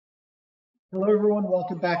Hello everyone,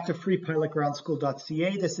 welcome back to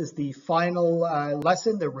freepilotgroundschool.ca. This is the final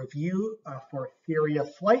lesson, the review for theory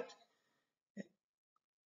of flight.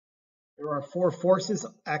 There are four forces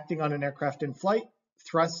acting on an aircraft in flight: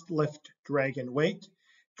 thrust, lift, drag, and weight.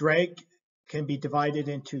 Drag can be divided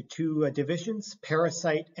into two divisions: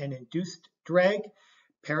 parasite and induced drag.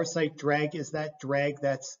 Parasite drag is that drag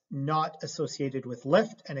that's not associated with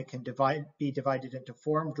lift, and it can be divided into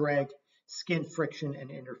form drag, skin friction,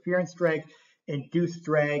 and interference drag. Induced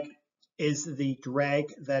drag is the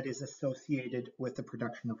drag that is associated with the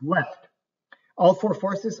production of lift. All four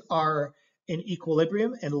forces are in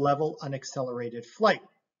equilibrium and level on accelerated flight.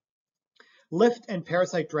 Lift and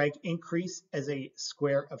parasite drag increase as a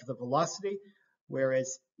square of the velocity,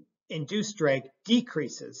 whereas induced drag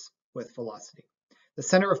decreases with velocity. The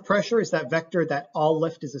center of pressure is that vector that all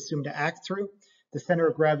lift is assumed to act through. The center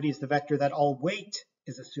of gravity is the vector that all weight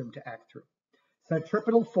is assumed to act through.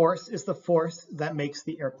 Centripetal force is the force that makes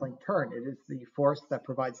the airplane turn. It is the force that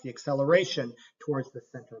provides the acceleration towards the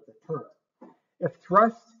center of the turn. If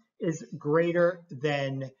thrust is greater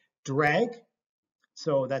than drag,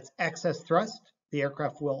 so that's excess thrust, the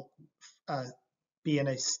aircraft will be in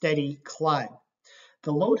a steady climb.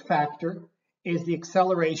 The load factor is the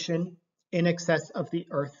acceleration in excess of the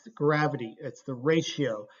Earth's gravity. It's the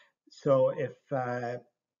ratio. So if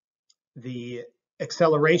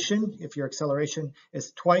if your acceleration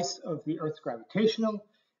is twice of the Earth's gravitational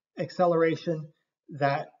acceleration,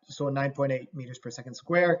 so 9.8 meters per second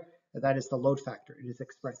square, that is the load factor. It is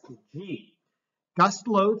expressed in G. Gust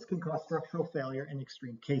loads can cause structural failure in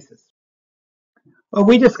extreme cases. Well,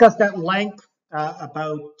 we discussed at length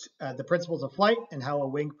about the principles of flight and how a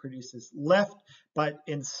wing produces lift, but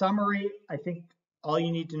in summary, I think all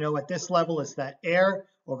you need to know at this level is that air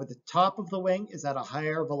over the top of the wing is at a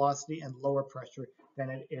higher velocity and lower pressure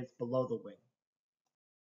than it is below the wing.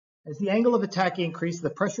 As the angle of attack increases,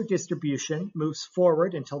 the pressure distribution moves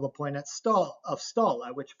forward until the point of stall,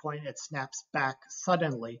 at which point it snaps back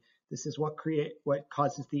suddenly. This is what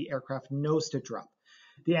causes the aircraft nose to drop.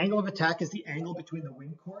 The angle of attack is the angle between the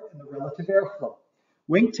wing chord and the relative airflow.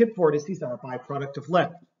 Wingtip vortices are a byproduct of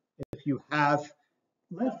lift. If you have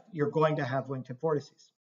lift, you're going to have wingtip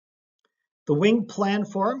vortices. The wing plan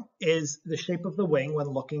form is the shape of the wing when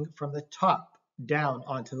looking from the top down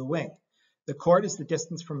onto the wing. The chord is the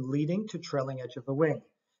distance from leading to trailing edge of the wing.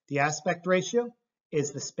 The aspect ratio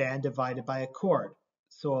is the span divided by a chord.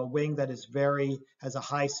 So a wing that has a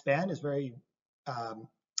high span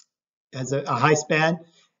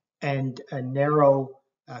and a narrow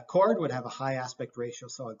chord would have a high aspect ratio,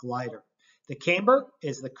 so a glider. The camber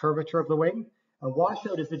is the curvature of the wing. A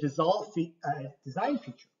washout is a design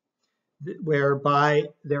feature whereby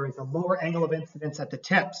there is a lower angle of incidence at the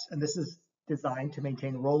tips, and this is designed to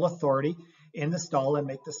maintain roll authority in the stall and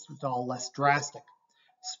make the stall less drastic.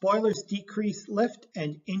 Spoilers decrease lift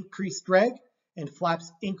and increase drag, and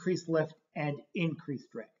flaps increase lift and increase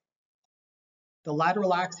drag. The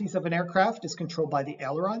lateral axis of an aircraft is controlled by the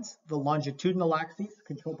ailerons, the longitudinal axis is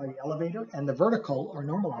controlled by the elevator, and the vertical or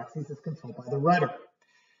normal axis is controlled by the rudder.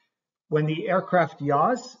 When the aircraft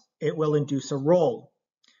yaws, it will induce a roll.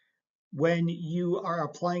 When you are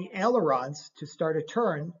applying ailerons to start a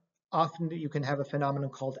turn, often you can have a phenomenon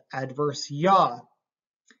called adverse yaw,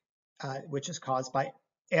 which is caused by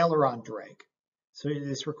aileron drag. So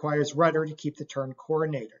this requires rudder to keep the turn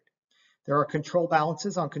coordinated. There are control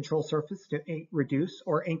balances on control surface to reduce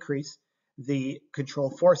or increase the control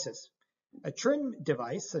forces. A trim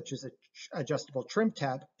device, such as an adjustable trim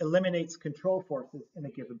tab, eliminates control forces in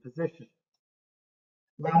a given position.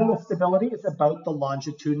 Lateral stability is about the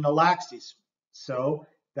longitudinal axis. So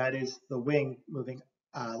that is the wing moving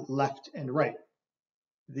left and right.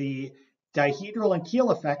 The dihedral and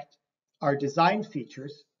keel effect are design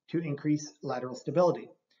features to increase lateral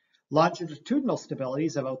stability. Longitudinal stability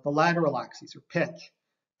is about the lateral axis or pitch.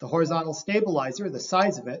 The horizontal stabilizer, the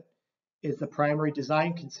size of it, is the primary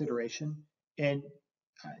design consideration in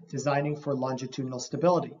designing for longitudinal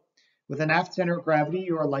stability. With an aft center of gravity,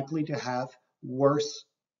 you are likely to have worse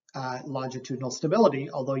longitudinal stability,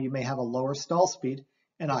 although you may have a lower stall speed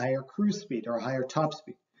and a higher cruise speed or a higher top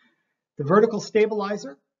speed. The vertical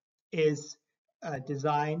stabilizer is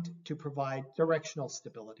designed to provide directional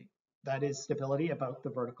stability. That is stability about the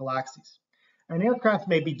vertical axis. An aircraft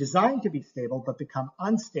may be designed to be stable but become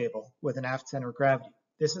unstable with an aft center of gravity.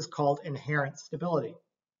 This is called inherent stability.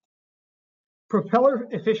 Propeller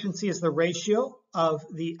efficiency is the ratio of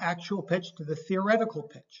the actual pitch to the theoretical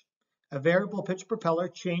pitch. A variable pitch propeller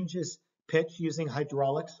changes pitch using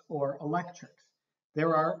hydraulics or electrics.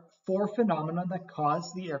 There are four phenomena that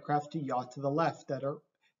cause the aircraft to yaw to the left that are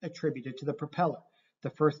attributed to the propeller. The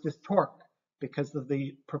first is torque. Because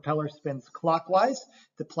the propeller spins clockwise,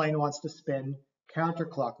 the plane wants to spin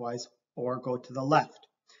counterclockwise or go to the left.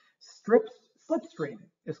 Slipstream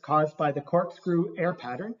is caused by the corkscrew air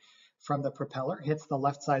pattern from the propeller hits the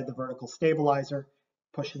left side of the vertical stabilizer,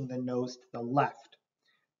 pushing the nose to the left.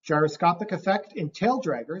 Gyroscopic effect in tail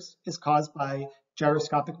draggers is caused by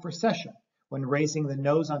gyroscopic precession. When raising the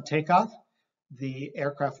nose on takeoff, the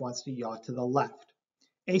aircraft wants to yaw to the left.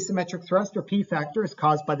 Asymmetric thrust, or P factor, is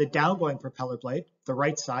caused by the downgoing propeller blade, the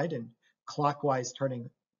right side, and clockwise turning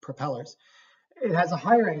propellers. It has a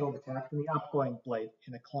higher angle of attack than the upgoing blade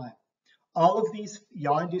in a climb. All of these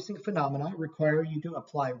yaw-inducing phenomena require you to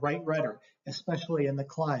apply right rudder, especially in the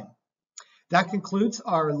climb. That concludes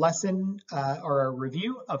our lesson or our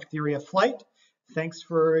review of theory of flight. Thanks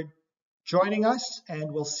for joining us,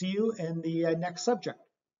 and we'll see you in the next subject.